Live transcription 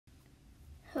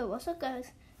Okay, what's up,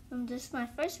 guys? This is my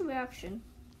first reaction.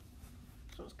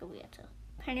 So let's go react to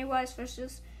Pennywise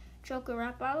versus Joker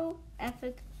rap battle.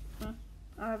 Epic.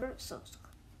 However, so let's go.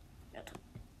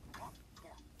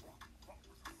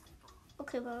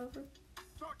 Okay, whatever.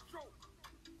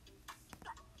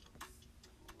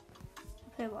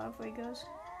 Okay, whatever he goes.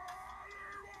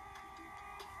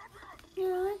 Yeah,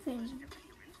 I think.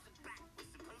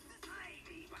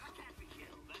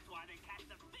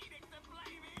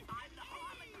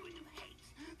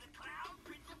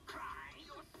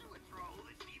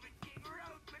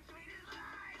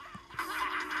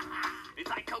 It's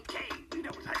like cocaine, you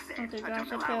know what I said. Okay,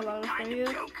 guys, I'll play a lot for you.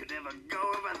 Joke could ever go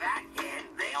over that head.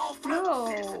 They all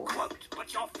float, says a quote,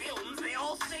 but your films, they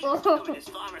all sing. Going as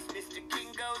far as Mr.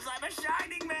 King goes, I'm a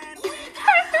shining man.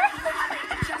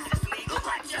 Justice League look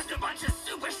like just a bunch of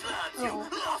super slugs. You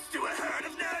lost to a herd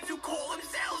of nerds who call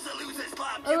themselves a losers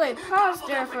club. Oh wait, pause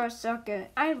there for a second.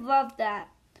 I love that.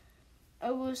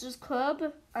 A losers club.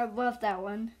 I love that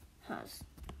one.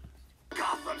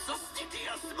 Gotham, so stick to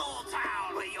your small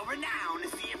town where you're renowned.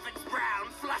 See if it's brown,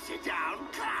 flush it down,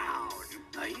 clown.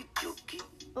 Are you joking?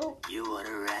 Oh. You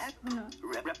wanna rap? No.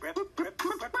 Rap, rap, rap, rap, rap,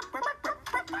 rap, rap,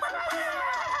 rap, rap.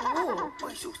 Oh.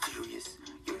 Why so serious?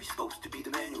 You're supposed to be the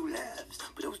man who laughs,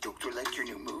 but those jokes are like your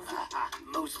new move.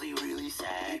 Mostly really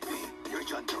sad. You're a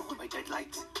John Doe with my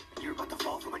deadlights. You're about to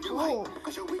fall from a new height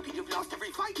because you're weeping. You've lost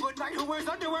every fight. Good night, who wears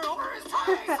underwear over his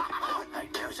ties?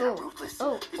 Nightmares are ruthless.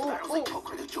 His battles like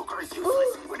poker. The Joker is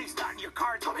useless. When he's not in your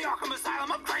card, tell the Arkham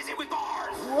Asylum I'm crazy with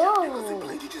bars. Whoa.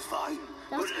 Played it just fine.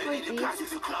 That's but creepy. the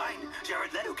classics decline.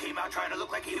 Jared Leto came out trying to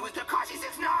look like he was Tekashi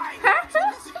 6ix9ine.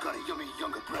 He's got a yummy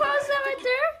younger brother. Pause that right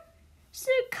there.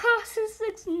 Tekashi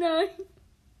 6ix9ine.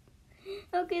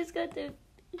 Okay, it's got to.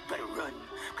 Better run,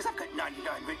 because I've got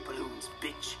 99 red balloons,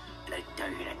 bitch. And I dare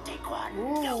you to take one.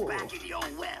 Ooh. Go back in your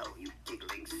well, you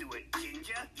giggling sewer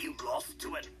ginger. You lost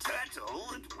to a turtle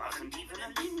that wasn't even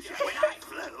a ninja. When I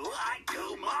flow, I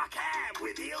go Mark Ham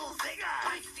with Hill Zinger.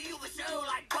 I steal the show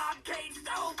like Bob Kane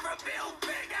stole from Bill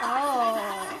Finger.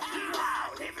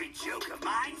 Loud, every joke of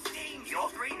mine stings. Your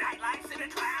 3 nightlights in a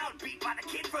cloud, beat by the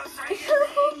kid from Stranger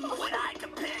Things. When I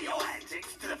compare your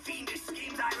antics to the fiendish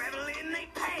schemes I revel in, they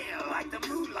pale like the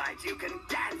moonlight you can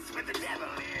dance with the devil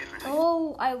in.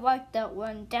 Oh, I like that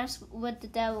one. Dance with the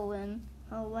devil in.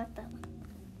 I like that one.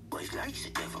 Boys like the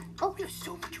devil. Oh, we have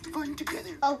so much fun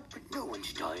together. Oh. But no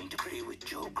one's dying to play with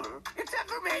Joker. Except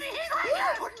for me.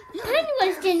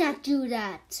 Pennywise cannot do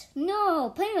that. No,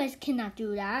 Pennywise cannot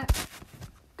do that.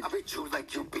 I bet you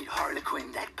like you beat Harley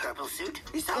Quinn, that purple suit.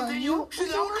 Is something you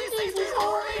should only think is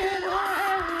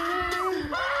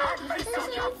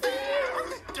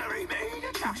Victory main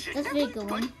attraction. That's a big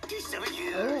one. 27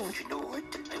 years. You know what?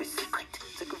 I have a secret.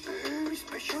 It's like a very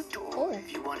special toy.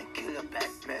 If you want to kill a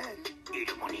Batman, eat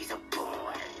him when he's a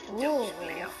boy. Don't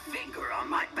lay a finger on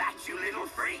my back, you little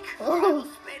freak. I'll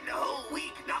spend a whole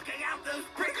week knocking out those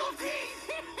prickle teeth.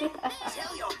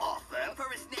 Tell your author for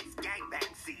his next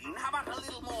gangbang scene, how about a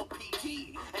little more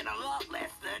PG and a lot less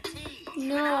 13?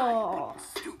 No.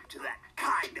 Stoop to that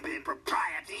kind of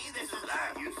impropriety. This is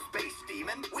Earth, you space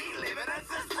demon. We live in a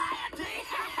society.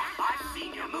 I've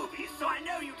seen your movies, so I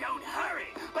know you don't hurry.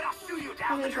 But I'll shoot you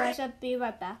down the Okay, drain. guys, I'll be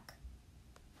right back.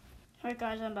 Alright,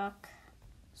 guys, I'm back.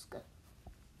 Let's go.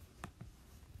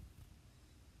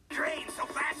 Drain so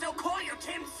fast, so call you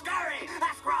Tim Scurry.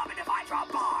 Ask Robin if I draw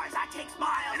bars. I take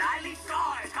smiles and I leave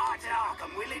scars. Cards at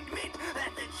Arkham will admit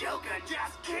that the Joker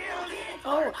just killed it.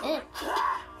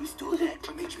 You stole that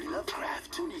from H.P.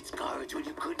 Lovecraft. Who needs cards when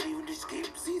you couldn't even escape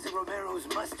Cesar Romero's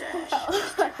mustache?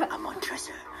 I'm on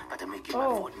dresser, about to make you my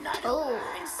Fortunato.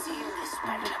 And seal this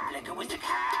battle up like a wizard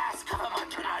has. Cover my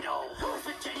tornado.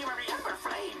 For January Ember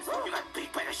Flames. You got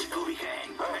beat by the Scooby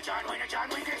Gang. John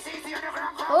Wayne, they sees the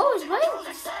underground crowd. Oh, it's right.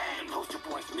 Poster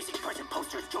boys, missing person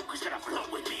posters, Joker's gonna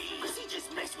float with me. Cause he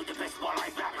just messed with the best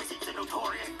walleye rappers, it's a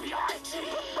notorious B.I.G.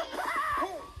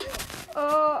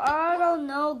 Oh, I don't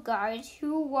know, guys.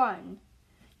 Who won?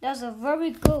 That's a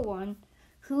very good one.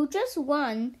 Who just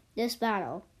won this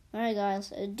battle? Alright, guys.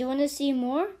 Do you want to see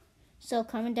more? So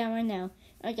comment down right now.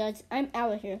 Alright, guys. I'm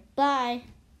out of here. Bye.